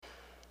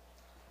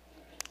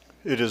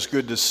It is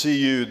good to see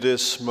you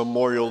this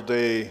Memorial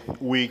Day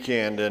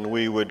weekend, and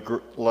we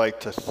would like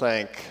to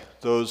thank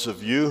those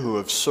of you who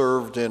have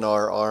served in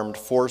our armed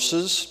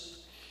forces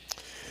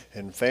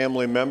and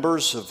family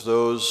members of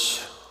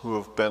those who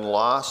have been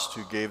lost,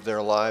 who gave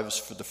their lives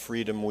for the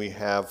freedom we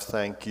have.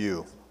 Thank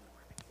you.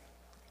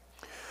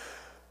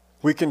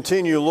 We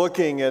continue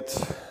looking at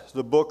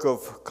the book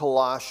of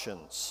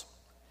Colossians.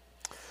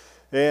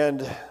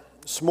 And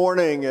this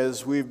morning,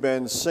 as we've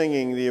been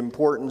singing the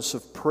importance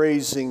of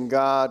praising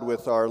God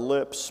with our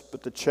lips,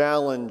 but the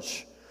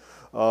challenge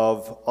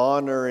of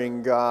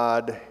honoring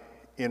God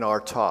in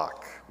our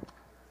talk.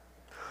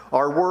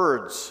 Our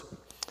words,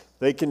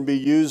 they can be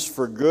used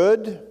for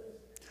good.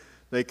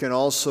 They can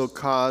also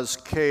cause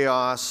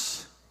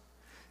chaos,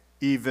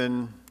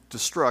 even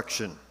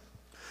destruction.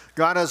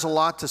 God has a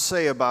lot to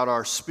say about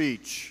our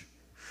speech.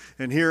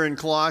 And here in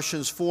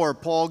Colossians 4,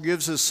 Paul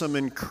gives us some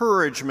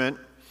encouragement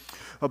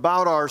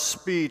about our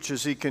speech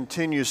as he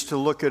continues to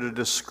look at a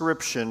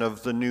description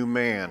of the new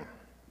man.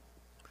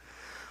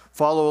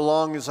 Follow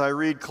along as I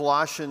read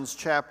Colossians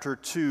chapter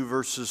 2,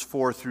 verses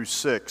 4 through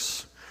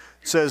 6.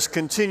 It says,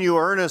 "Continue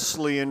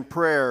earnestly in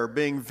prayer,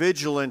 being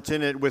vigilant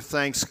in it with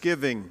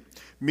thanksgiving.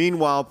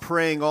 Meanwhile,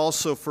 praying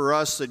also for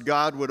us that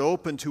God would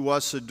open to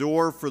us a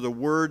door for the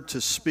word to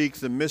speak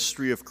the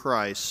mystery of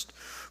Christ,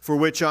 for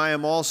which I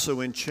am also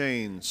in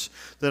chains,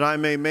 that I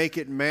may make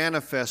it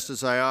manifest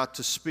as I ought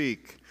to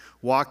speak.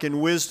 Walk in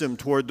wisdom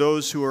toward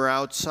those who are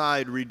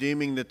outside,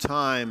 redeeming the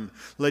time.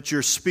 Let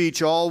your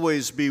speech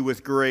always be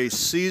with grace,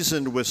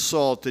 seasoned with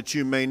salt, that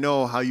you may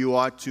know how you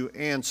ought to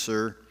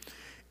answer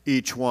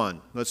each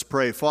one." Let's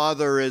pray.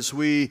 Father, as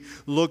we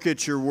look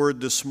at your word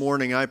this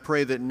morning, I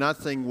pray that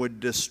nothing would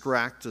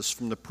distract us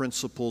from the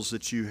principles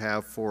that you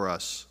have for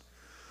us.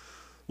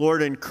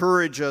 Lord,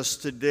 encourage us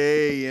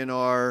today in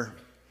our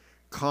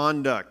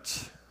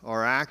conduct,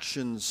 our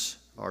actions,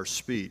 our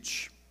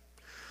speech.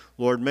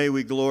 Lord, may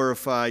we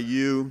glorify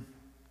you,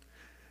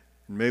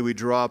 and may we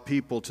draw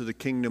people to the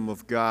kingdom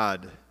of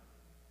God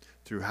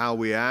through how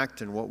we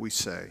act and what we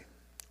say.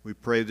 We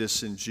pray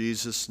this in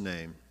Jesus'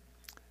 name.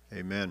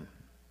 Amen.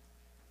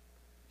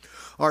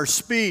 Our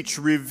speech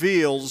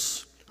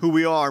reveals who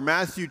we are.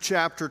 Matthew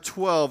chapter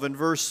 12 and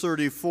verse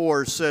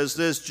 34 says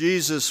this.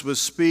 Jesus was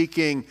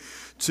speaking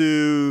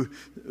to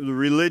the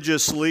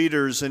religious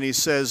leaders, and he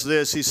says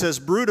this. He says,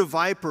 "Brood of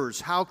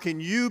vipers, how can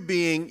you,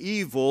 being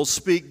evil,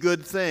 speak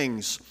good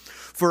things?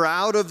 For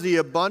out of the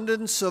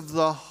abundance of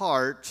the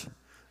heart,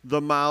 the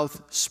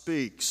mouth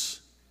speaks."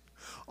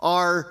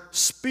 Our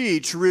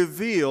speech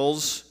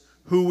reveals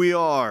who we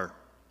are.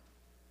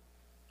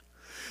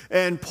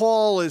 And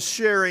Paul is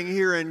sharing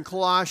here in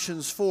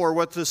Colossians 4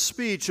 what the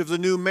speech of the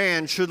new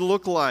man should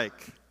look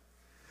like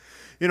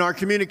in our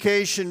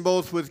communication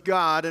both with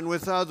God and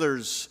with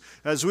others.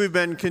 As we've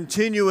been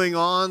continuing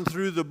on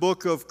through the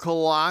book of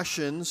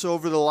Colossians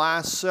over the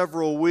last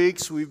several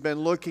weeks, we've been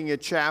looking at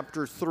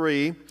chapter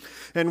 3,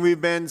 and we've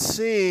been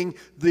seeing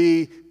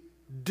the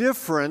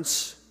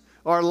difference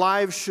our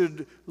lives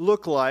should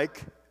look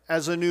like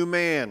as a new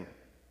man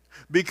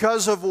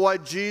because of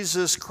what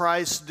Jesus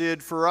Christ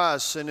did for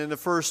us. And in the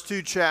first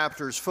two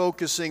chapters,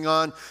 focusing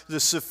on the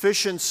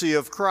sufficiency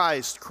of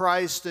Christ,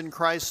 Christ and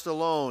Christ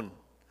alone.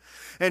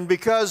 And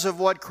because of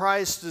what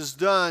Christ has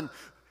done,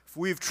 if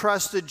we've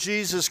trusted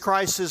Jesus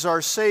Christ as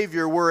our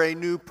Savior, we're a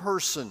new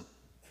person.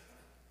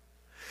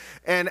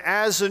 And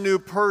as a new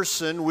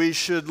person, we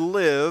should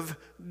live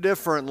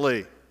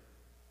differently.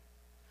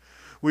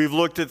 We've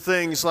looked at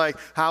things like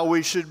how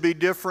we should be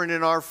different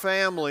in our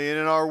family and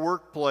in our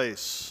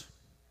workplace.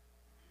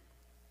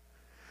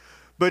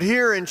 But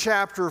here in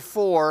chapter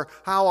 4,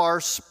 how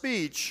our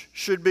speech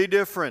should be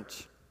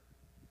different,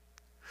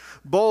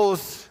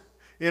 both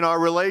in our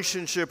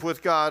relationship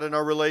with God and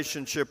our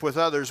relationship with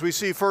others. We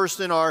see first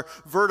in our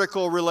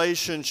vertical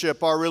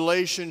relationship, our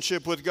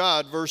relationship with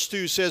God. Verse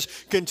 2 says,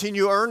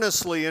 "Continue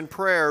earnestly in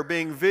prayer,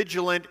 being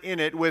vigilant in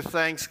it with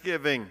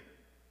thanksgiving."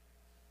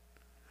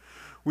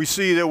 We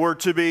see that we're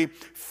to be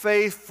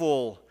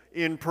faithful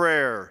in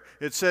prayer.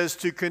 It says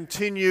to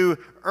continue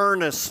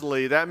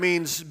earnestly. That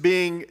means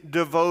being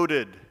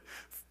devoted.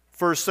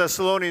 1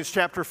 Thessalonians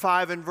chapter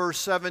 5 and verse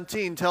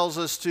 17 tells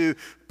us to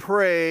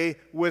pray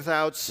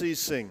without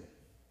ceasing.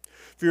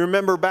 If you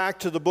remember back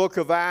to the book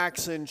of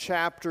Acts in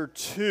chapter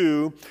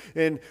 2,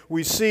 and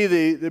we see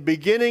the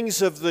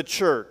beginnings of the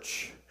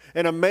church,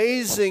 and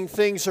amazing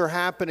things are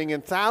happening,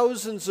 and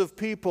thousands of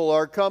people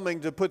are coming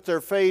to put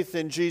their faith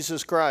in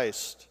Jesus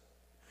Christ.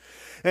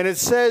 And it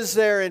says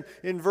there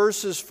in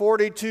verses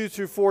 42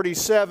 through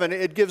 47,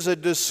 it gives a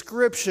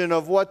description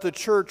of what the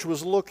church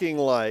was looking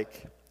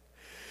like.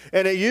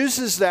 And it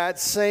uses that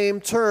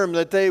same term,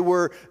 that they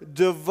were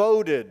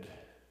devoted.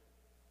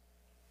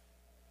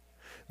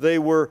 They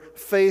were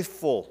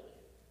faithful.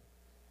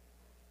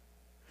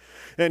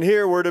 And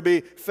here we're to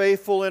be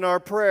faithful in our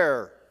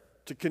prayer,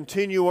 to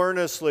continue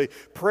earnestly.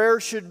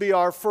 Prayer should be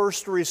our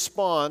first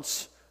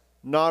response,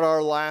 not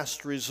our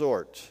last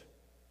resort.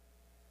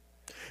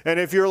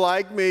 And if you're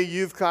like me,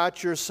 you've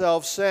caught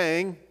yourself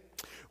saying,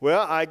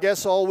 well, I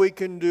guess all we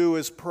can do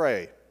is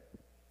pray.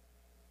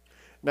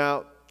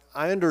 Now,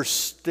 I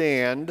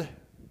understand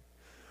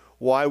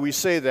why we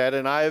say that,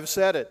 and I have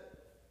said it.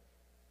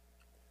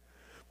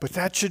 But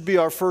that should be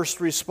our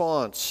first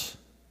response,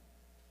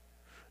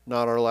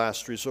 not our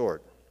last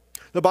resort.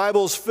 The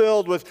Bible is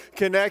filled with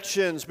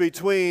connections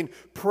between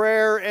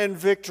prayer and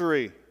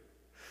victory.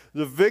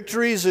 The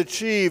victory is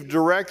achieved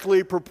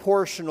directly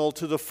proportional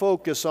to the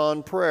focus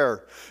on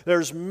prayer.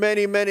 There's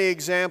many, many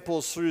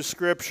examples through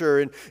Scripture.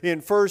 In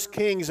 1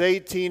 Kings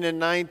 18 and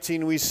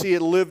 19, we see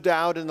it lived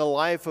out in the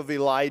life of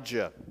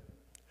Elijah.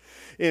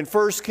 In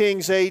 1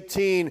 Kings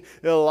 18,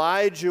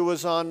 Elijah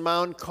was on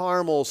Mount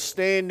Carmel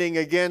standing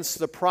against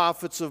the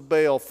prophets of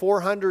Baal.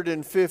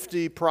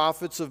 450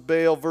 prophets of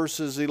Baal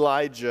versus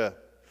Elijah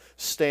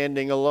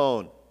standing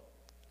alone.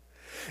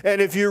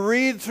 And if you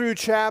read through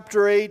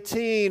chapter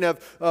 18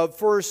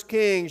 of 1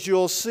 Kings,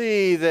 you'll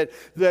see that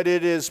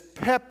it is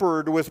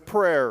peppered with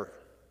prayer.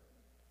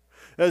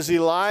 As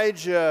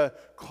Elijah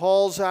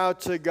calls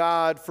out to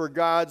God for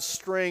God's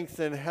strength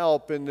and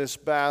help in this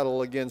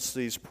battle against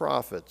these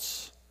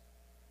prophets.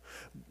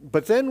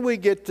 But then we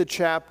get to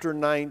chapter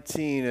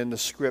 19 and the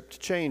script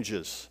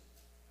changes.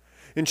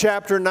 In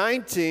chapter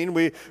 19,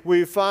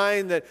 we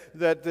find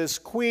that this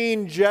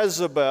Queen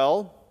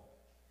Jezebel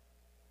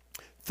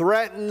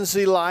threatens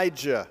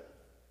Elijah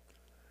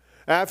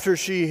after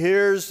she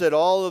hears that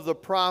all of the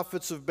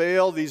prophets of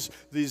Baal,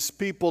 these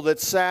people that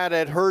sat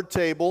at her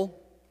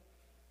table,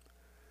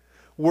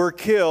 were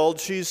killed.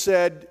 She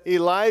said,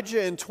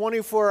 Elijah, in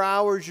 24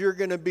 hours you're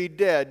going to be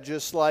dead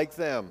just like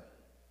them.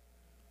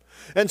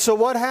 And so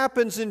what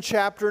happens in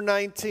chapter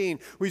 19?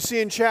 We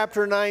see in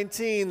chapter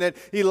 19 that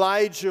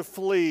Elijah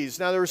flees.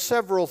 Now there are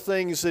several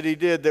things that he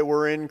did that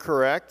were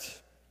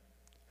incorrect.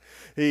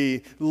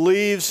 He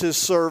leaves his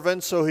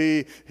servant, so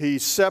he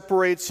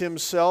separates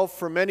himself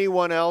from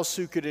anyone else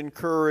who could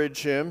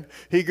encourage him.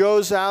 He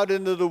goes out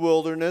into the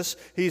wilderness.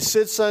 He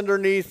sits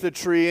underneath the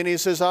tree and he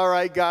says, all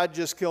right, God,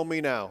 just kill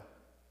me now.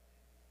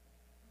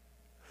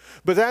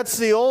 But that's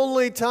the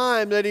only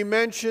time that he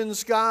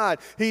mentions God.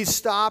 He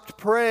stopped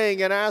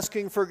praying and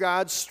asking for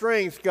God's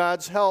strength,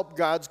 God's help,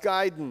 God's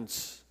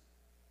guidance.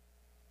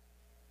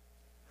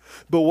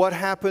 But what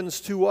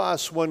happens to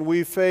us when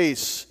we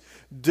face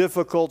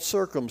difficult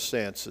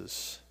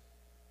circumstances?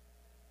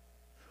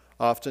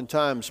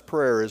 Oftentimes,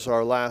 prayer is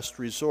our last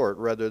resort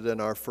rather than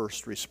our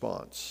first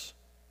response.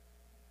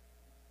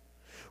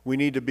 We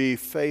need to be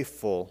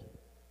faithful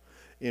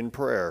in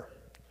prayer.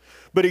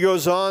 But he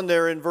goes on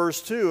there in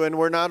verse 2, and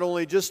we're not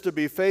only just to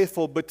be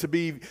faithful, but to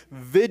be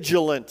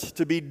vigilant,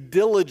 to be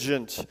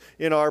diligent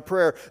in our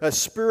prayer, a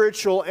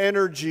spiritual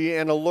energy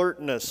and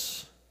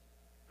alertness.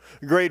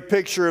 A great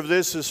picture of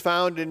this is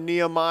found in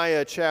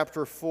Nehemiah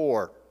chapter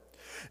 4.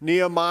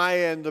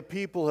 Nehemiah and the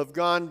people have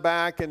gone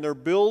back and they're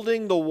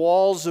building the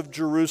walls of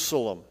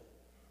Jerusalem.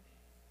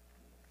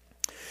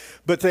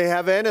 But they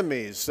have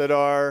enemies that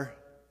are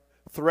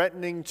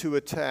threatening to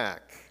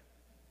attack.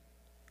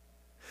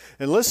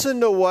 And listen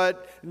to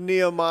what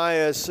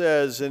Nehemiah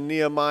says in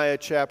Nehemiah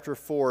chapter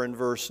 4 and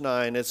verse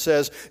 9. It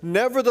says,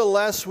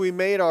 nevertheless we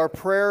made our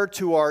prayer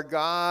to our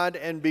God,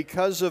 and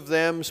because of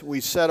them we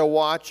set a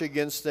watch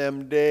against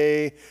them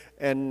day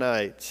and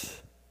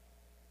night.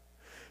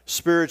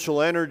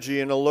 Spiritual energy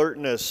and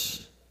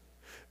alertness,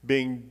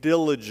 being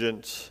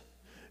diligent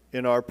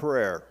in our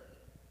prayer.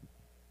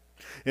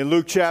 In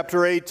Luke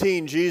chapter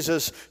 18,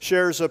 Jesus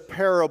shares a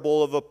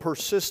parable of a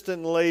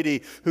persistent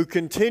lady who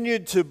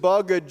continued to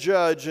bug a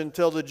judge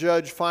until the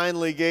judge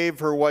finally gave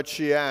her what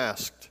she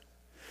asked.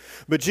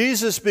 But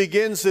Jesus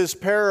begins this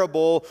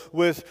parable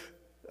with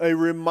a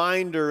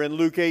reminder in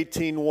Luke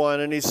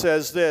 18:1, and he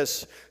says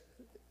this,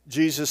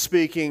 Jesus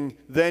speaking,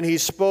 then he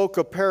spoke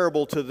a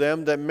parable to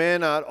them that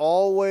men ought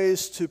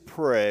always to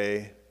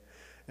pray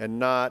and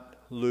not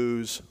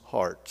lose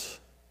heart.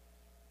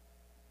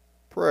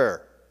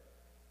 Prayer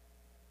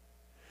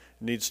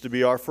needs to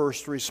be our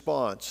first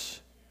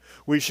response.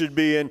 We should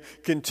be in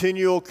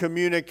continual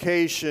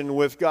communication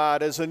with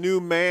God. As a new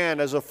man,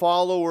 as a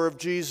follower of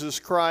Jesus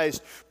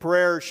Christ,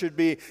 prayer should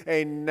be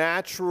a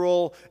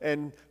natural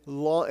and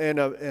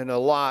a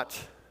lot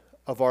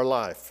of our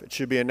life. It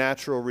should be a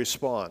natural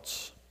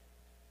response.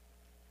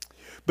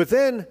 But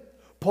then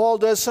Paul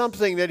does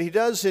something that he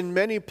does in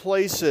many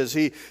places.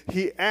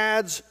 He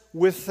adds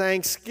with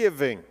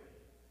thanksgiving.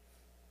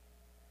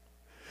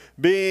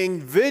 Being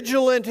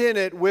vigilant in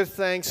it with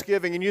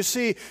thanksgiving. And you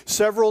see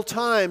several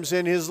times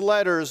in his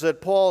letters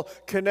that Paul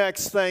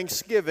connects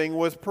thanksgiving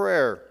with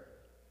prayer.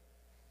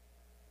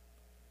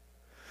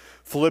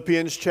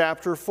 Philippians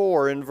chapter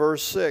 4 and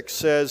verse 6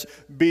 says,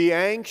 be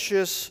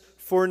anxious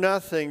for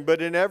nothing,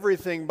 but in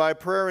everything by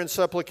prayer and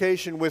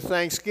supplication with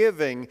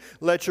thanksgiving,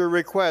 let your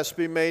requests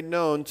be made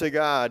known to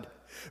God.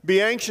 Be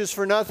anxious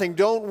for nothing.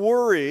 Don't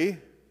worry,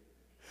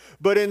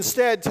 but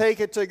instead take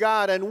it to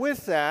God. And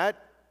with that,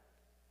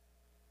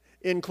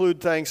 include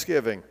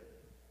thanksgiving.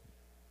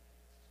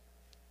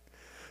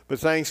 But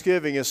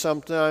thanksgiving is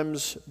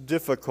sometimes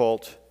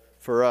difficult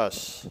for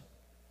us.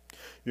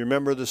 You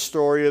remember the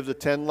story of the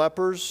 10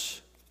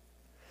 lepers?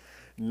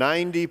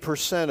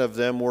 90% of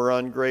them were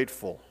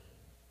ungrateful.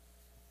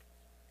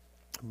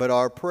 But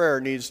our prayer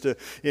needs to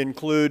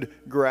include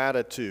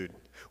gratitude.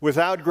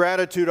 Without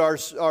gratitude,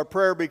 our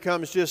prayer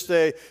becomes just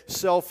a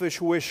selfish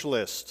wish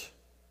list.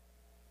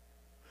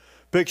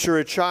 Picture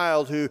a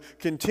child who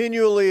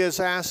continually is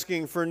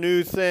asking for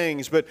new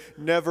things, but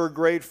never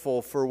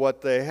grateful for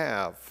what they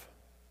have.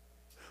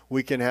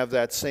 We can have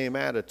that same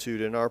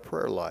attitude in our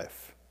prayer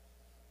life.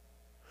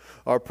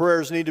 Our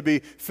prayers need to be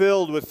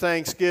filled with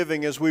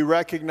thanksgiving as we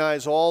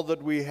recognize all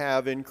that we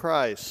have in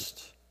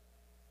Christ.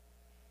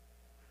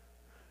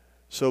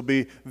 So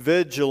be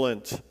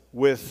vigilant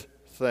with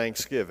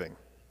thanksgiving.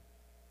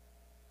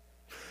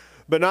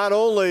 But not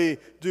only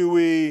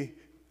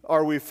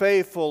are we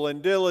faithful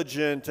and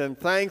diligent and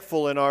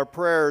thankful in our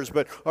prayers,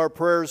 but our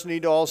prayers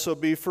need to also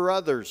be for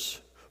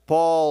others.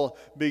 Paul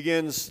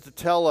begins to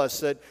tell us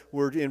that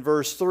we're in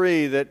verse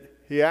 3 that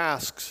he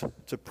asks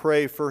to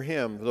pray for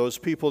him. Those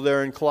people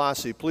there in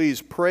Colossae,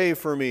 please pray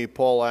for me,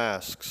 Paul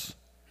asks.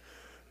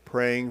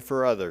 Praying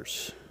for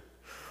others.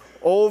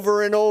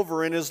 Over and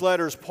over in his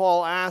letters,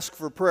 Paul asked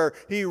for prayer.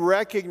 He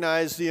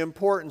recognized the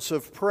importance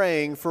of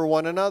praying for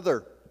one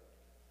another.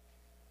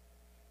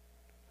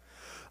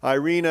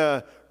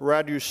 Irina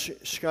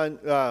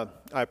Radushkin,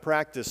 I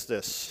practice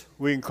this.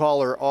 We can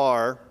call her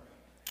R.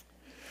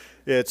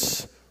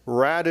 It's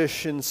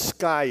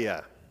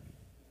Radushinskaya.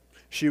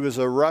 She was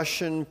a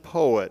Russian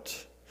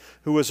poet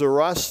who was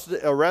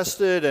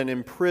arrested and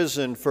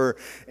imprisoned for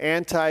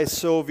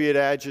anti-Soviet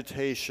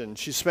agitation.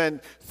 She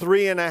spent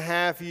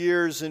 3.5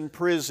 years in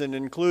prison,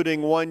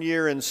 including 1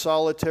 year in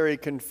solitary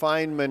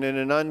confinement in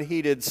an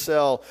unheated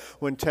cell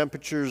when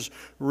temperatures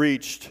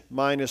reached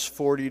minus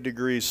 40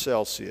 degrees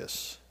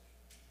Celsius.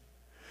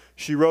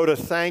 She wrote a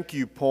thank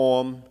you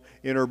poem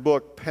in her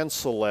book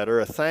Pencil Letter,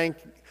 a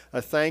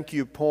thank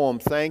you poem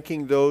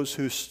thanking those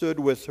who stood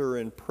with her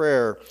in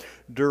prayer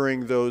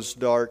during those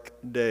dark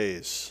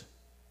days.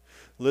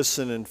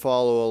 Listen and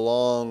follow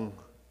along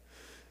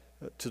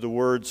to the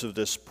words of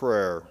this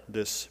prayer,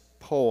 this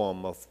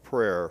poem of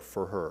prayer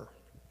for her.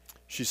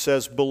 She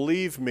says,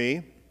 "Believe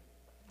me,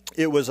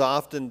 it was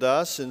often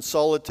thus in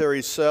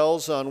solitary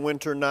cells on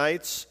winter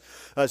nights,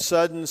 a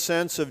sudden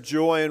sense of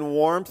joy and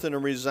warmth and a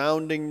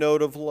resounding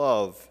note of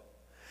love.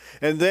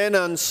 And then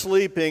on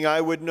sleeping,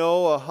 I would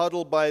know, a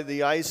huddle by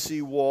the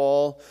icy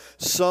wall,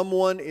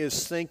 someone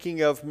is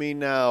thinking of me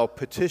now,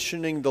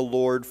 petitioning the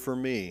Lord for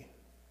me.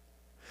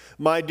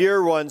 My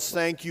dear ones,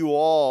 thank you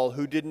all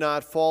who did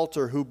not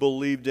falter, who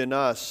believed in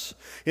us.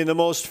 In the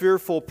most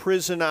fearful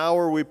prison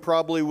hour, we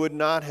probably would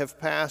not have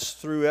passed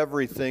through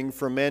everything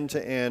from end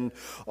to end,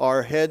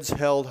 our heads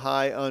held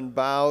high,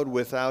 unbowed,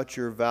 without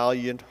your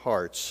valiant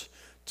hearts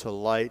to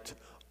light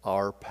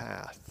our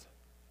path."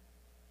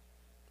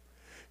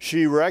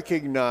 She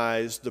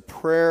recognized the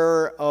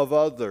prayer of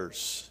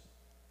others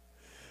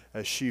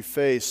as she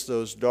faced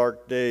those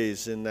dark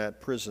days in that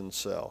prison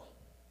cell.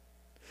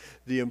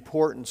 The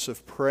importance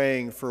of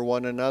praying for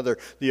one another.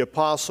 The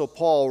Apostle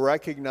Paul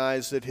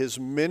recognized that his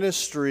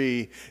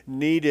ministry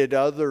needed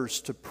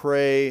others to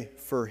pray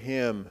for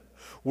him.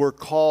 We're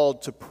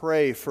called to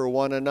pray for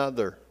one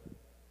another.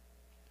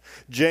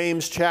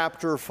 James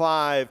chapter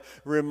 5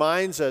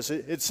 reminds us,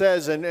 it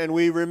says, and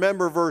we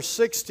remember verse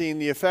 16,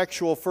 the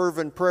effectual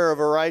fervent prayer of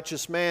a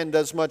righteous man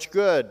does much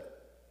good.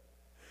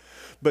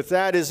 But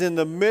that is in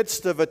the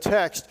midst of a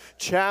text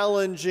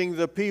challenging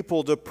the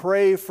people to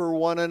pray for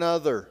one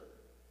another.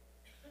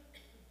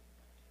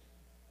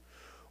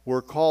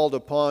 We're called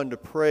upon to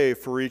pray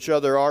for each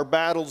other. Our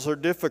battles are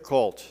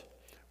difficult.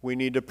 We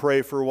need to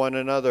pray for one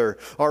another.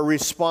 Our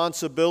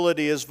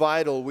responsibility is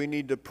vital. We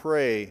need to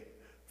pray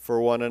for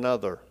one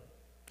another.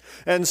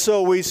 And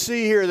so we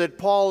see here that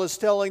Paul is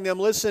telling them,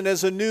 listen,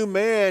 as a new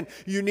man,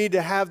 you need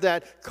to have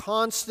that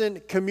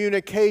constant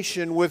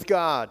communication with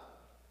God.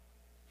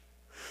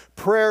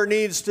 Prayer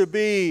needs to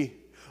be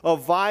a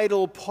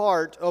vital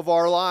part of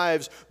our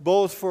lives,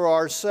 both for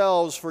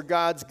ourselves, for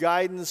God's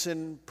guidance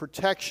and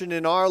protection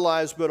in our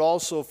lives, but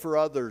also for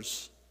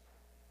others.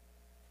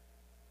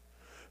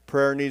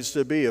 Prayer needs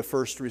to be a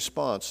first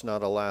response,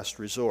 not a last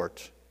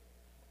resort.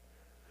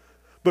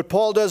 But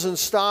Paul doesn't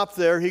stop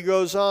there. He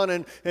goes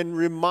on and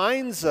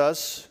reminds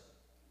us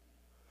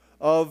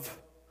of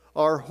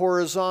our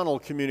horizontal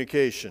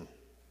communication.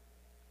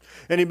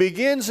 And he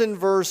begins in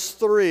verse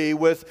 3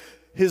 with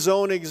his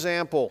own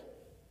example,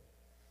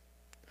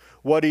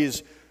 what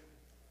he's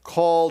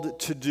called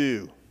to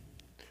do.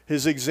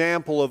 His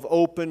example of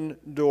open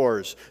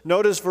doors.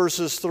 Notice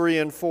verses 3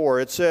 and 4.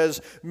 It says,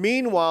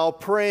 "Meanwhile,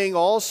 praying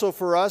also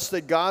for us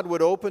that God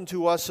would open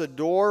to us a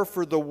door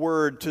for the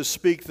word to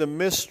speak the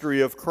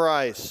mystery of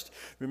Christ."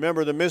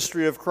 Remember, the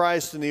mystery of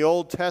Christ in the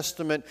Old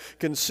Testament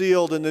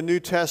concealed, in the New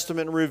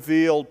Testament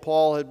revealed.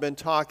 Paul had been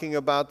talking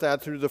about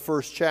that through the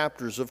first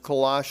chapters of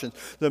Colossians.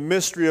 The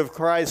mystery of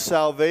Christ,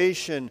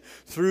 salvation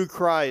through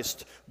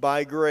Christ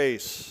by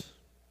grace.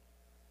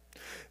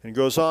 And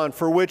goes on,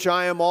 "For which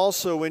I am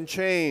also in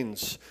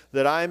chains,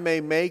 that I may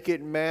make it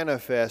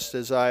manifest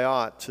as I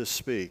ought to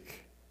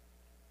speak."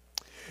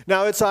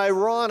 Now it's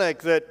ironic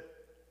that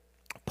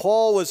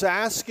Paul was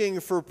asking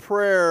for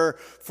prayer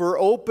for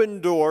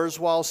open doors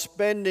while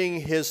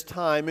spending his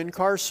time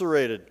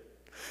incarcerated.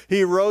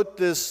 He wrote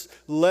this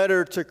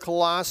letter to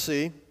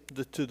Colossae,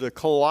 to the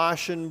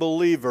Colossian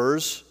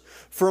believers,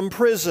 from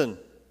prison.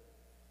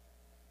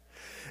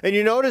 And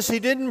you notice he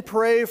didn't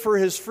pray for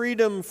his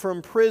freedom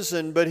from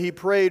prison, but he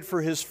prayed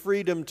for his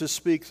freedom to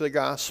speak the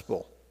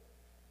gospel.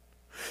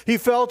 He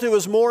felt it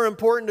was more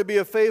important to be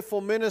a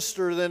faithful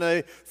minister than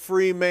a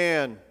free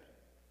man.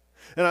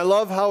 And I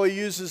love how he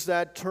uses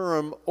that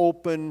term,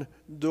 open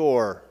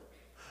door.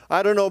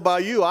 I don't know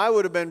about you, I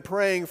would have been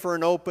praying for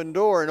an open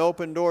door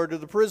to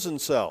the prison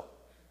cell.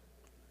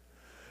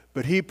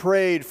 But he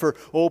prayed for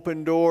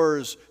open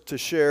doors to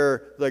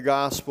share the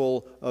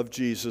gospel of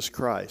Jesus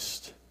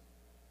Christ.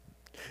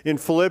 In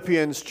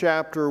Philippians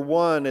chapter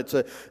 1, it's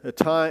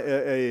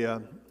a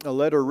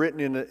letter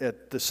written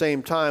at the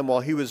same time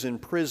while he was in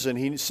prison.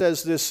 He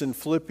says this in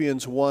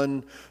Philippians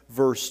 1,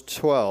 verse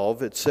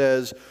 12. It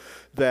says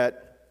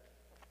that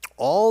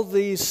all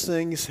these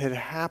things had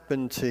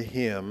happened to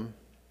him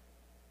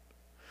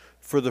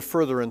for the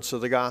furtherance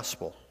of the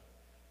gospel.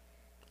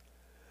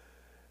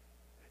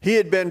 He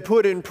had been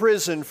put in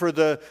prison for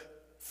the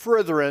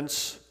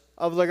furtherance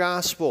of the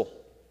gospel,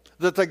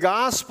 that the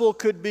gospel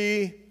could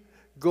be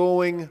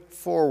going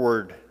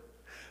forward,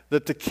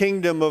 that the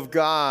kingdom of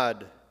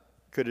God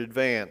could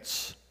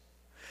advance.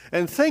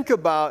 And think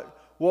about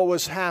what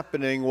was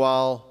happening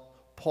while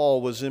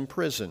Paul was in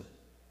prison.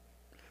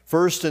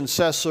 First in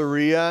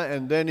Caesarea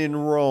and then in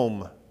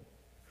Rome.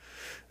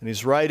 And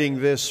he's writing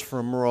this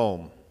from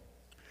Rome.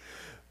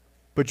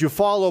 But you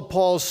follow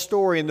Paul's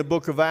story in the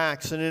book of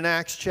Acts, and in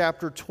Acts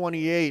chapter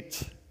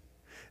 28,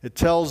 it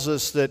tells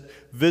us that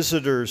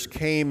visitors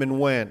came and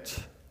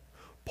went.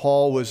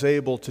 Paul was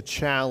able to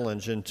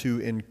challenge and to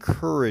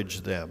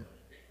encourage them.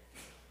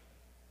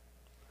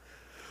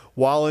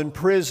 While in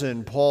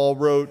prison, Paul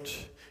wrote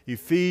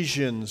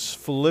Ephesians,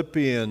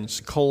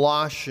 Philippians,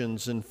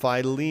 Colossians, and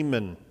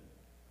Philemon.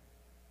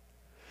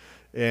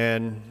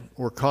 And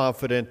we're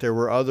confident there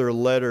were other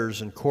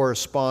letters and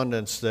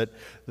correspondence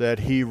that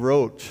he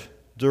wrote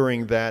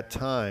during that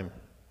time.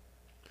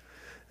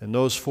 And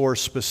those four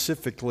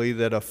specifically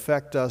that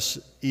affect us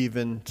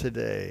even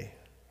today.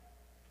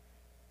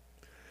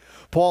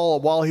 Paul,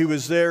 while he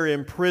was there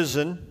in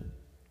prison,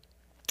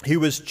 he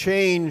was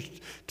changed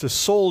to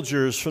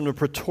soldiers from the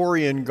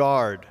Praetorian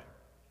Guard.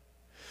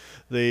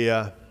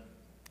 The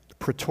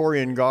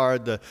Praetorian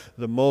Guard,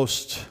 the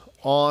most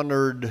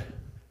honored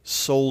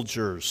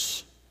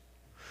soldiers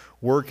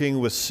working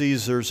with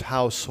Caesar's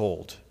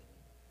household.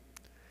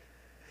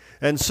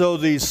 And so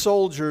these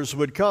soldiers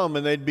would come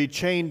and they'd be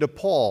chained to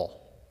Paul.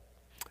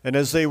 And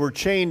as they were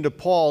chained to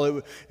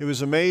Paul, it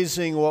was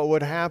amazing what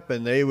would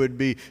happen. They would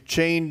be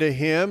chained to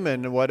him,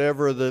 and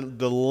whatever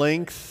the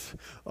length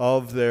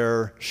of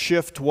their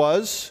shift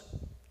was,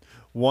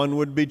 one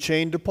would be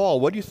chained to Paul.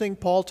 What do you think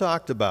Paul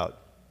talked about?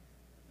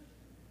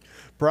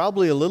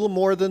 Probably a little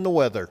more than the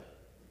weather.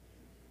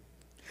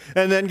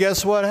 And then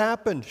guess what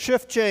happened?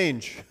 Shift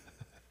change.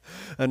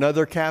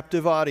 Another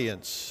captive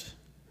audience.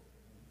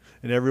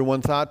 And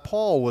everyone thought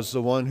Paul was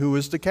the one who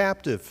was the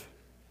captive.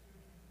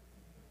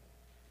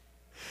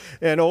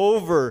 And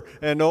over,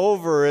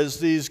 as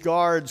these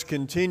guards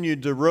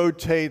continued to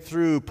rotate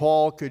through,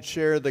 Paul could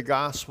share the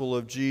gospel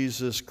of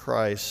Jesus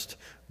Christ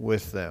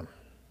with them.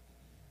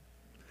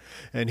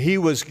 And he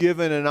was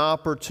given an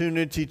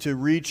opportunity to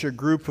reach a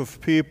group of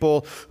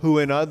people who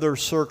in other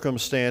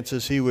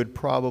circumstances he would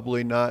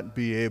probably not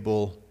be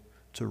able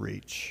to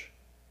reach.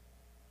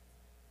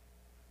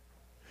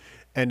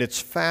 And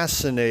it's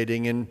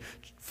fascinating in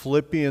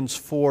Philippians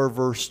 4,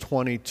 verse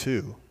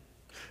 22.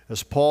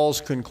 As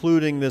Paul's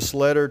concluding this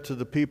letter to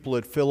the people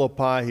at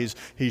Philippi,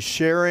 he's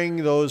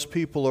sharing those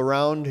people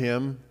around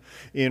him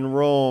in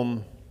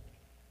Rome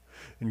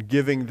and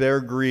giving their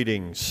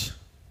greetings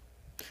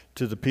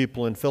to the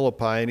people in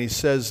Philippi. And he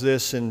says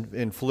this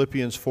in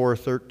Philippians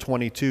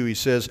 4:22. He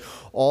says,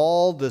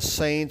 "All the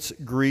saints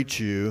greet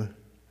you,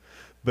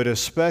 but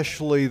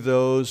especially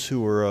those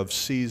who are of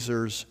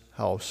Caesar's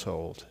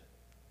household."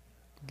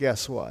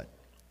 Guess what?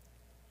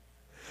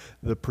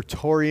 The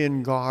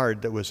Praetorian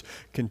Guard that was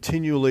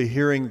continually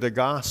hearing the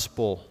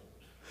gospel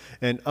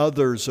and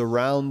others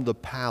around the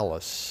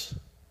palace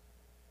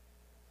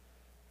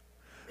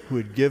who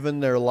had given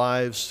their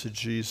lives to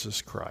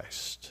Jesus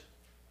Christ.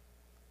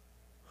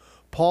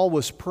 Paul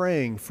was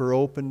praying for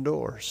open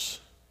doors.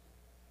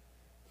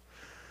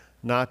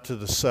 Not to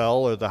the cell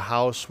or the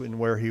house in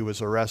where he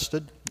was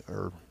arrested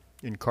or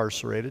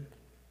incarcerated,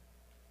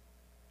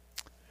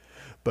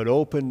 but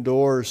open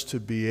doors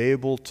to be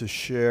able to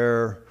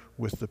share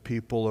with the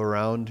people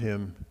around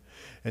him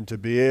and to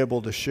be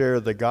able to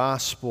share the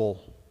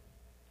gospel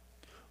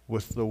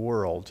with the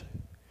world,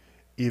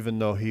 even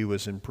though he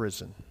was in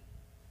prison.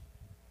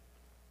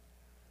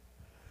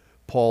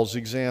 Paul's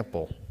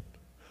example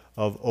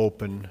of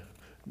open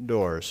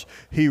doors.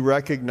 He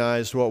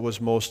recognized what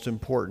was most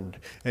important,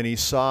 and he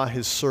saw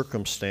his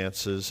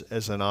circumstances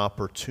as an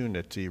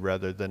opportunity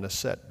rather than a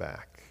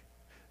setback.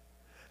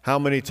 How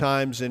many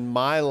times in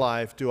my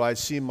life do I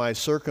see my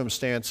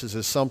circumstances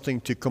as something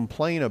to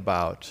complain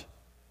about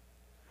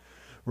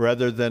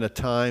rather than a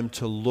time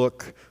to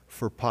look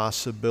for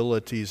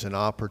possibilities and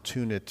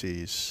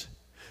opportunities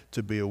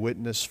to be a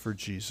witness for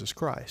Jesus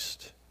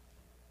Christ?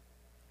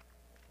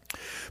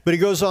 But he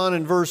goes on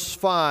in verse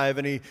 5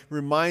 and he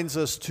reminds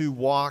us to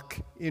walk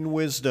in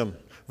wisdom.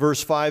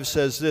 Verse 5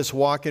 says this,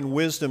 walk in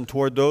wisdom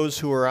toward those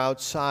who are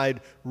outside,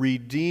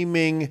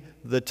 redeeming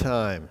the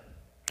time.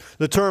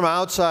 The term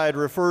outside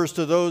refers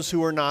to those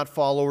who are not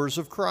followers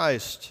of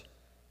Christ.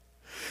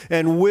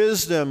 And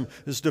wisdom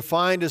is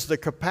defined as the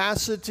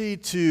capacity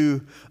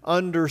to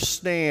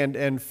understand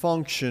and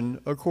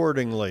function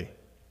accordingly.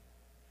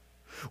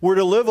 We're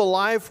to live a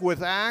life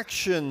with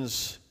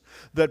actions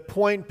that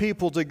point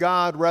people to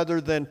God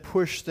rather than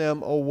push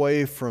them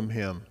away from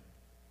Him.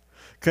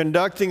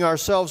 Conducting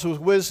ourselves with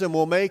wisdom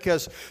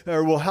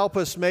will help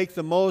us make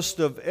the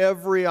most of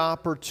every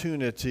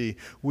opportunity.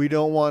 We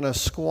don't want to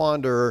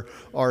squander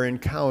our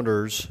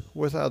encounters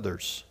with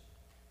others.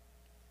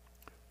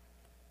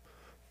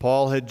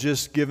 Paul had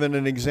just given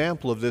an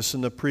example of this in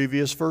the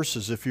previous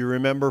verses, if you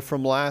remember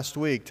from last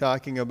week,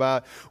 talking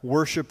about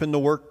worship in the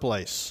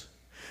workplace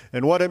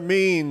and what it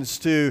means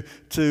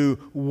to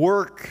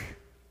work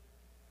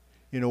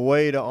in a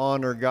way to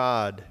honor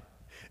God.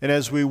 And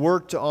as we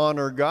work to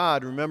honor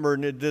God, remember,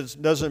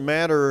 it doesn't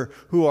matter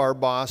who our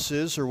boss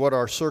is or what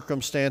our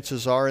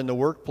circumstances are in the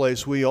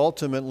workplace, we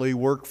ultimately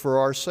work for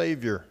our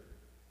Savior.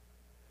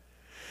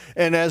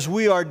 And as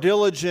we are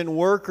diligent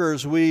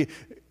workers, we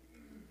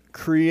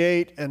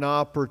create an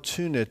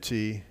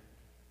opportunity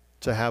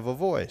to have a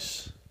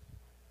voice.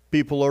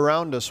 People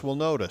around us will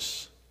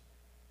notice.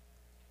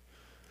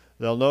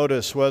 They'll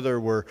notice whether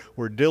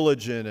we're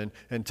diligent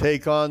and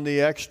take on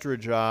the extra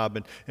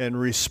job and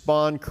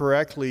respond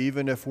correctly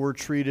even if we're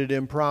treated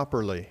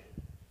improperly.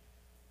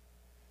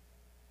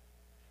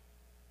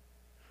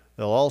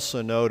 They'll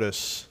also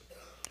notice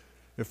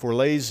if we're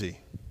lazy,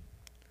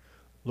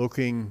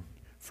 looking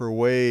for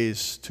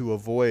ways to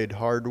avoid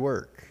hard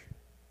work.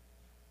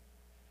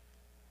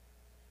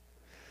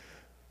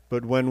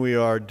 But when we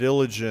are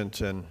diligent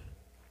and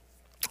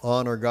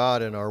honor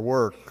God in our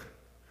work,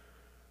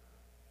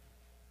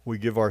 we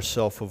give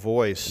ourselves a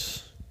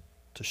voice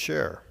to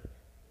share.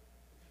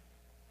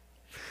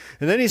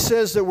 And then he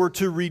says that we're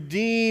to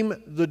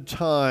redeem the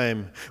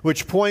time,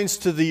 which points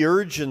to the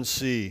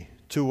urgency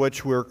to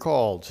which we're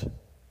called.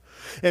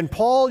 And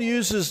Paul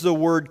uses the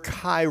word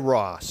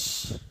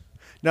kairos.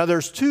 Now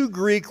there's two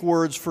Greek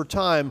words for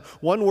time.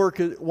 One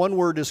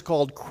word is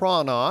called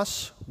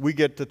chronos. We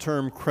get the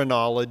term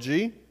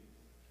chronology.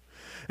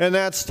 And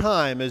that's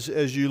time, as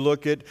you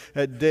look at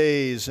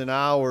days and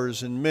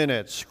hours and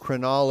minutes,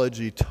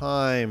 chronology,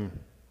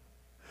 time.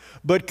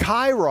 But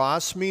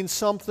kairos means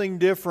something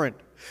different,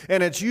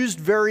 and it's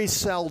used very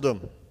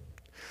seldom.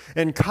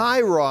 And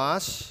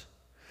kairos,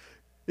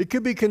 it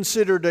could be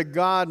considered a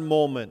God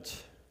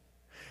moment,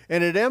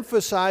 and it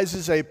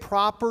emphasizes a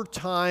proper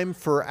time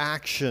for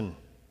action.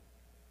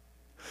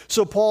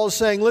 So Paul is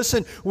saying,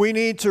 listen, we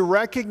need to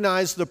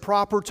recognize the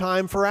proper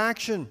time for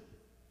action.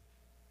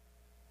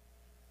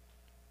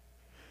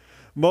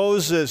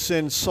 Moses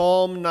in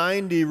Psalm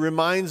 90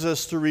 reminds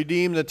us to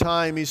redeem the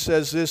time. He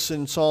says this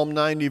in Psalm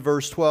 90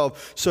 verse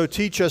 12. So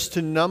teach us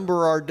to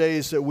number our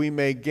days that we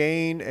may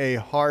gain a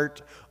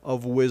heart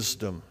of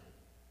wisdom.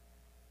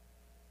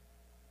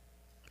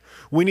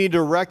 We need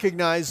to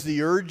recognize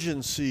the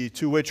urgency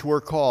to which we're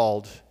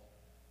called.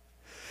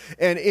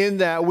 And in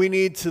that we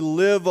need to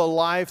live a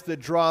life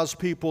that draws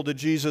people to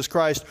Jesus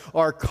Christ.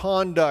 Our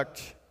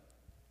conduct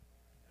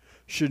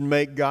should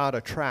make God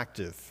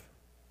attractive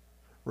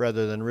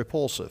rather than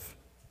repulsive.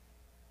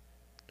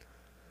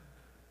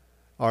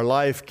 Our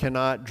life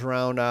cannot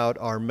drown out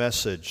our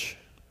message.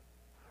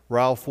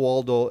 Ralph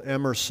Waldo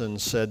Emerson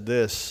said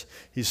this.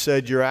 He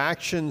said, your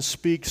actions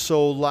speak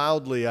so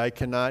loudly I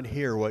cannot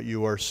hear what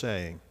you are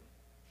saying.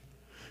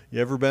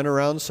 You ever been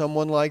around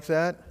someone like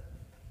that?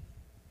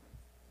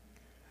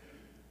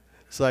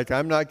 It's like,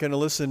 I'm not going to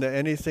listen to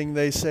anything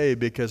they say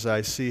because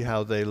I see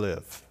how they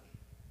live.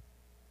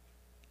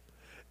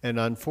 And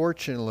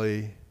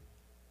unfortunately,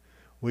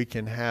 we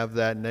can have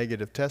that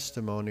negative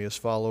testimony as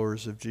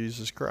followers of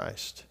Jesus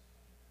Christ.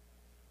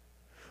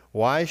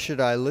 Why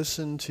should I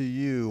listen to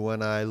you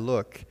when I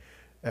look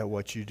at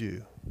what you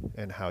do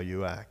and how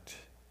you act?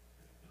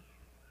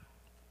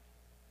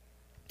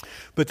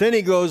 But then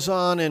he goes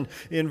on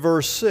in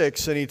verse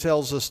 6 and he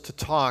tells us to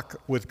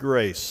talk with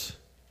grace.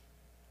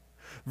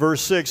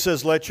 Verse 6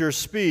 says, let your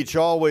speech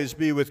always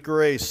be with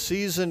grace,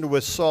 seasoned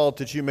with salt,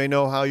 that you may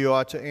know how you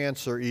ought to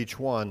answer each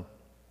one.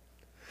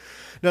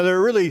 Now, there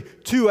are really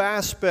two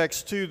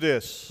aspects to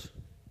this.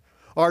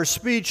 Our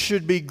speech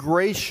should be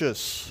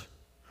gracious.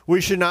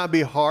 We should not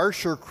be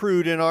harsh or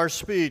crude in our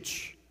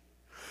speech.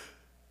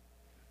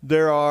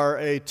 There are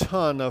a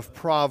ton of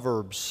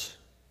proverbs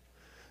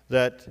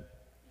that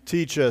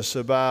teach us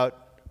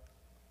about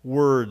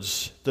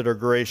words that are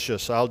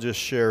gracious. I'll just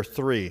share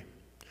three.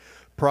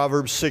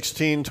 Proverbs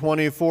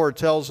 16:24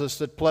 tells us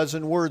that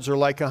pleasant words are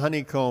like a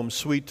honeycomb,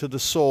 sweet to the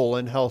soul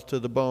and health to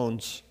the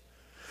bones.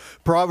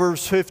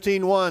 Proverbs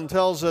 15:1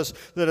 tells us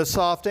that a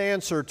soft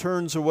answer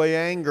turns away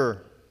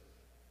anger.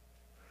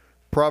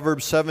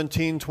 Proverbs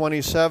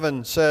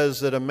 17:27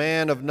 says that a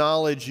man of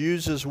knowledge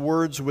uses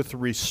words with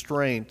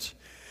restraint,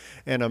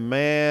 and a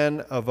man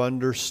of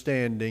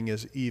understanding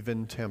is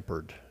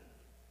even-tempered.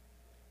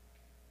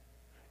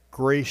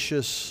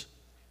 Gracious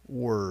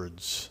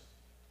words.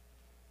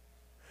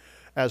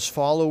 As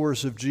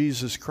followers of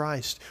Jesus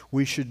Christ,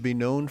 we should be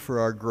known for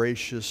our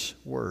gracious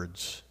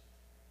words.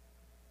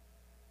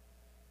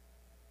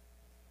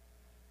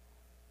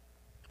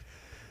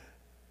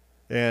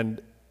 And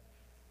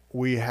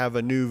we have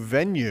a new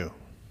venue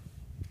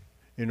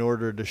in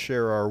order to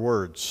share our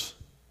words.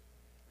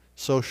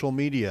 Social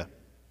media.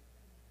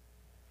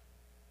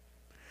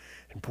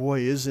 And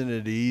boy, isn't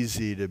it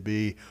easy to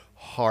be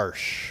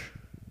harsh,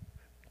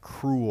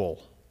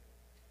 cruel.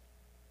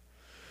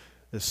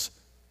 This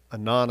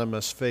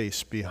anonymous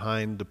face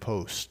behind the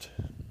post.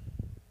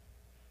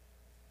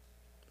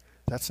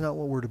 That's not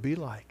what we're to be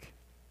like.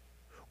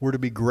 We're to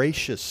be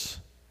gracious.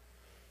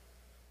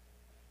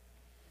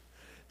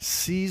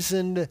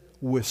 Seasoned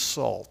with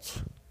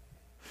salt.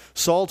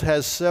 Salt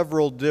has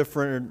several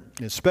different,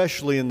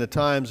 especially in the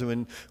times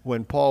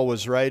when Paul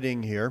was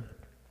writing here,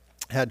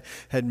 had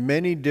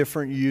many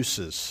different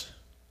uses.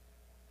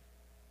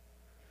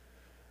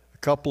 A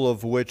couple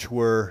of which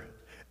were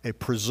a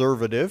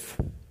preservative.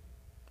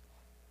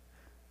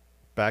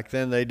 Back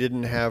then they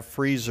didn't have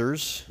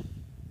freezers,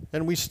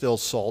 and we still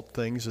salt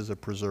things as a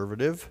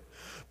preservative,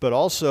 but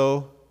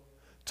also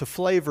to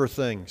flavor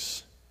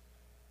things.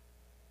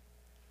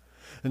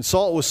 And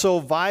salt was so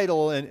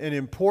vital and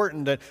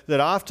important that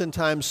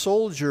oftentimes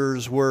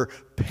soldiers were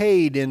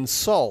paid in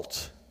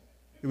salt.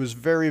 It was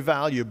very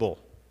valuable.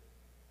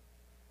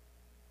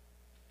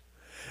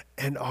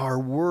 And our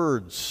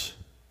words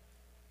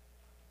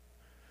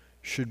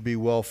should be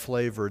well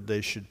flavored.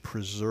 They should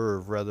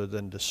preserve rather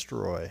than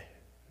destroy.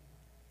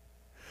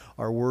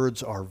 Our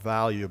words are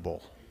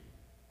valuable.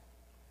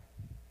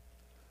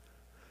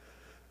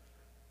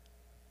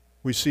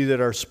 We see that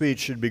our speech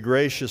should be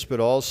gracious, but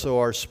also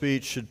our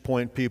speech should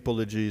point people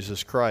to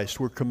Jesus Christ.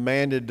 We're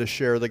commanded to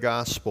share the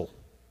gospel.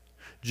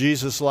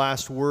 Jesus'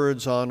 last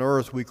words on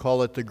earth, we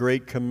call it the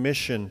Great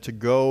Commission, to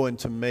go and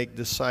to make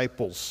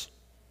disciples.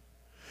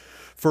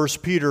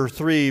 1 Peter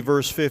 3,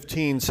 verse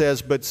 15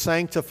 says, "But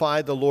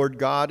sanctify the Lord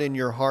God in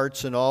your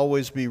hearts, and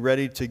always be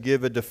ready to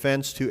give a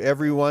defense to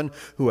everyone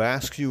who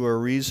asks you a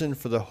reason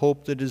for the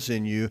hope that is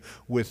in you,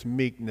 with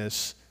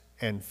meekness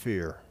and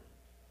fear."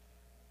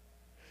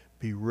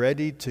 Be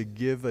ready to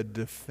give a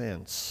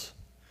defense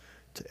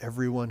to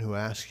everyone who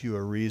asks you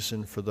a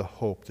reason for the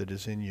hope that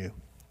is in you.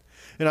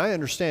 And I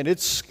understand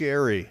it's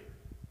scary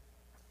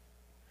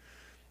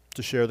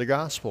to share the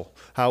gospel.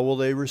 How will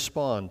they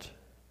respond?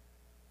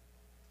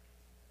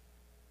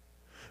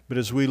 But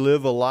as we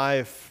live a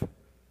life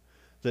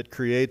that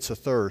creates a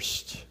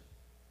thirst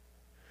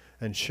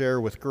and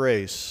share with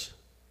grace,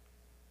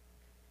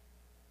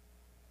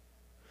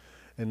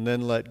 and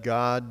then let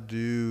God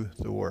do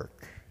the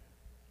work.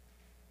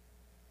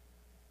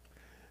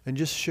 And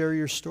just share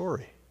your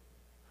story.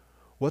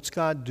 What's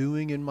God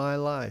doing in my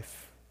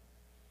life?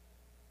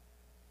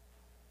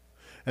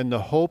 And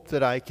the hope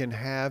that I can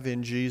have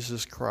in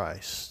Jesus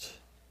Christ.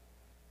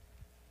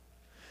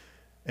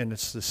 And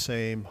it's the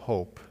same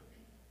hope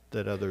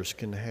that others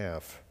can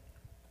have.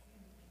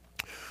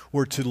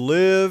 We're to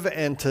live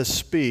and to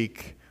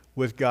speak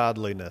with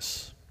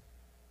godliness.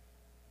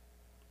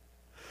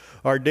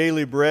 Our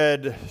Daily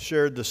Bread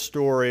shared the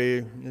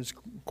story, it's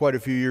quite a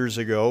few years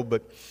ago,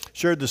 but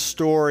shared the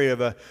story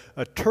of a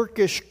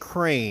Turkish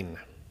crane.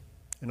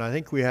 And I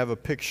think we have a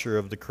picture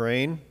of the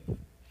crane.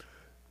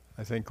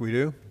 I think we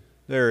do.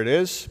 There it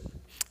is.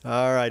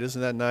 All right, isn't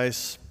that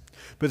nice?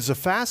 But it's a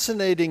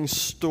fascinating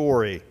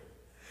story.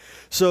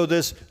 So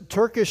this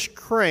Turkish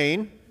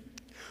crane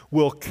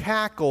will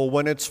cackle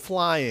when it's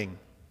flying.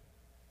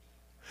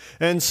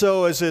 And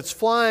so as it's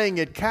flying,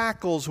 it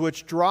cackles,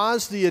 which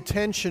draws the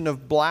attention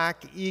of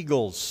black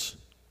eagles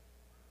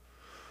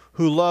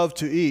who love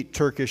to eat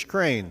Turkish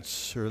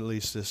cranes, or at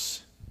least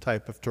this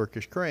type of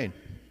Turkish crane.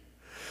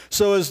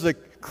 So as the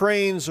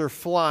cranes are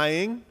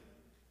flying,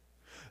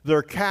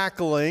 their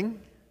cackling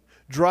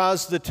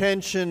draws the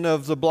attention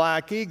of the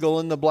black eagle,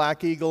 and the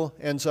black eagle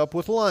ends up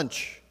with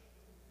lunch.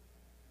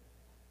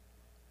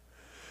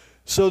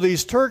 So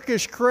these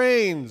Turkish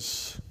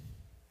cranes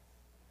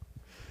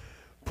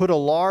put a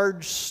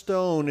large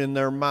stone in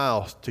their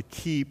mouth to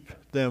keep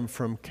them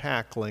from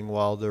cackling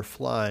while they're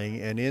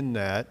flying, and in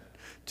that,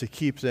 to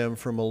keep them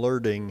from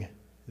alerting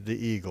the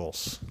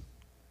eagles.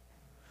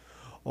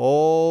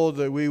 Oh,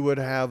 that we would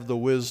have the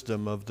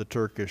wisdom of the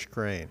Turkish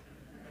crane.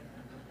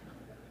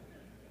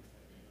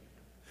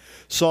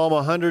 Psalm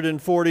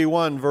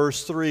 141,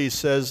 verse 3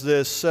 says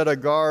this, "Set a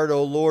guard,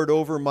 O Lord,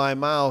 over my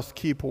mouth.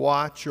 Keep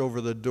watch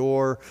over the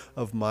door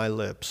of my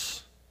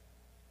lips."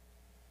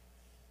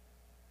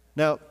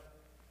 Now,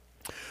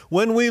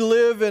 When we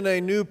live in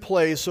a new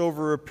place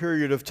over a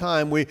period of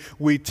time,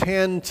 we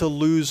tend to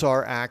lose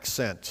our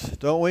accent,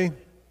 don't we?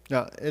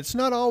 Now, it's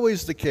not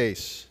always the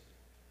case.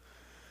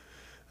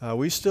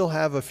 We still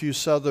have a few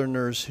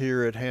Southerners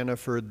here at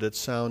Hannaford that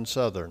sound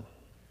Southern.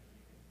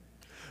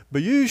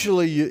 But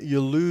usually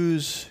you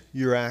lose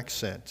your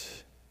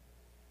accent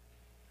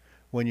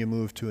when you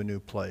move to a new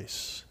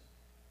place.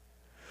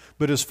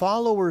 But as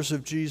followers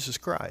of Jesus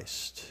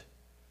Christ,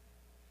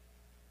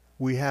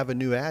 we have a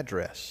new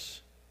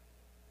address.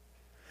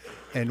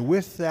 And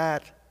with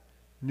that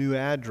new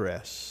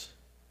address,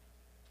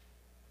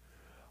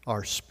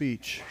 our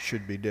speech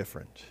should be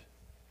different.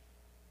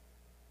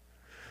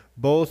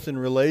 Both in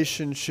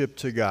relationship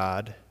to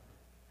God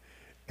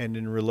and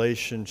in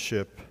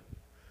relationship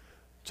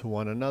to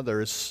one another.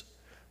 As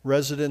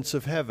residents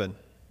of heaven,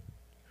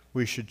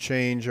 we should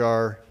change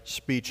our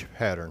speech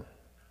pattern.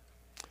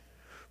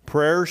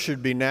 Prayer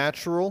should be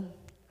natural,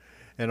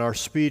 and our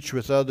speech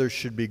with others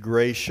should be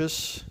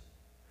gracious.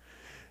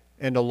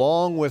 And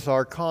along with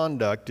our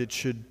conduct, it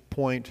should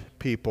point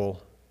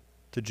people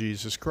to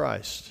Jesus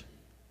Christ.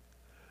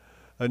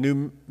 A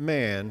new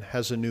man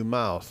has a new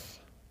mouth.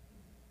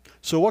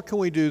 So what can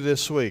we do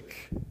this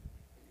week?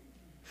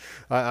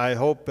 I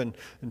hope and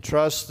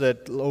trust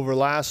that over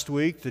last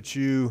week that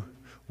you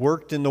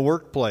worked in the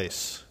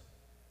workplace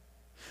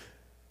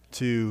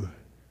to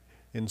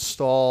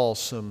install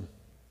some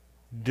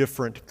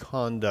different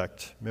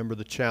conduct. Remember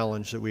the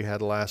challenge that we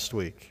had last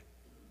week.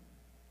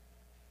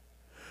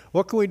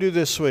 What can we do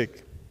this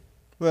week?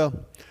 Well,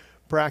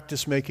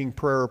 practice making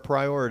prayer a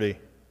priority.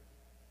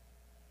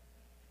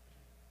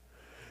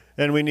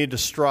 And we need to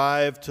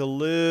strive to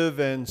live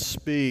and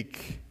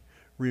speak,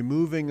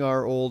 removing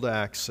our old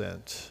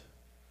accent,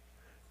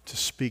 to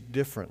speak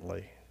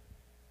differently.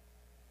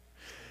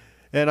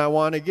 And I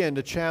want again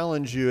to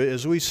challenge you,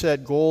 as we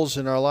set goals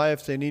in our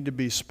life, they need to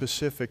be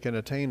specific and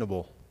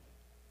attainable.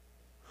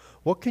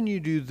 What can you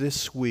do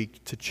this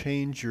week to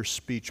change your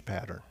speech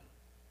pattern?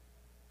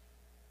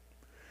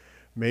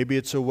 Maybe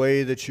it's a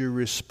way that you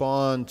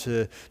respond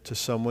to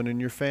someone in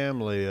your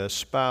family, a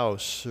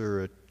spouse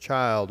or a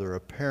child or a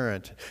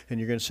parent, and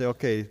you're going to say,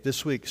 okay,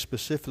 this week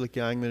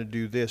specifically I'm going to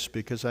do this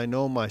because I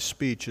know my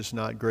speech is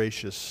not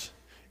gracious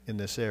in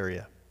this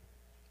area.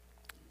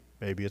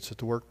 Maybe it's at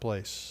the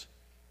workplace.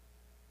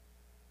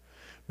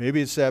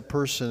 Maybe it's that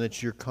person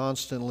that you're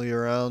constantly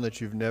around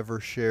that you've never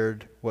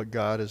shared what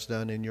God has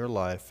done in your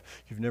life.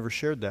 You've never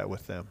shared that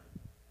with them.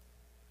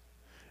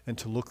 And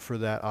to look for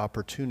that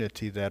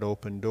opportunity, that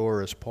open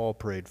door, as Paul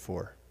prayed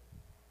for.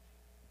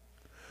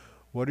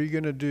 What are you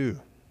going to do?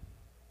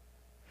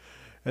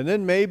 And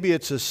then maybe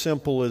it's as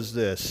simple as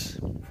this.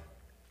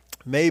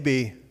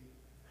 Maybe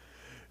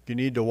you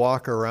need to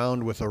walk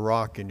around with a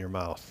rock in your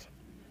mouth.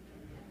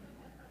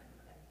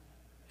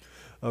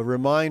 A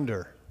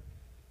reminder,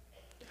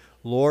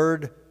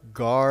 Lord,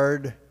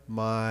 guard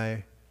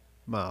my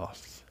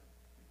mouth.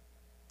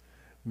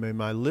 May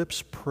my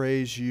lips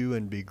praise you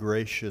and be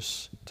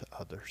gracious to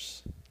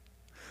others.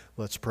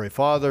 Let's pray.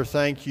 Father,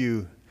 thank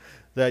you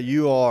that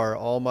you are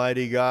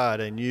Almighty God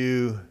and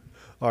you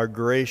are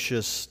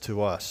gracious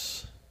to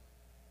us.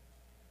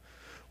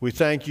 We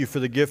thank you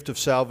for the gift of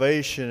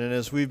salvation, and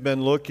as we've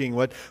been looking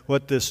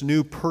what this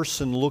new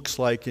person looks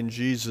like in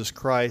Jesus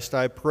Christ,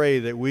 I pray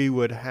that we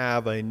would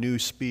have a new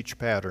speech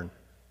pattern,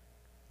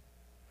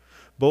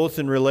 both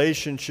in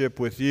relationship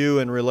with you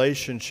and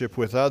relationship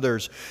with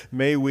others.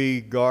 May we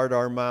guard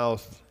our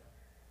mouth.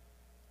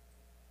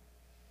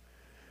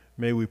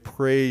 May we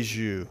praise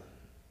you,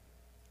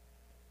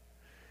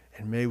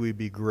 and may we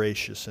be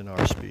gracious in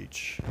our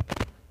speech.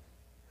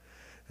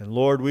 And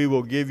Lord, we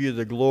will give you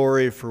the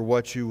glory for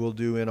what you will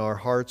do in our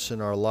hearts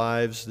and our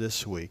lives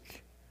this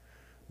week.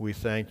 We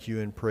thank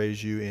you and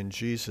praise you in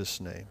Jesus'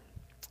 name.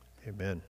 Amen.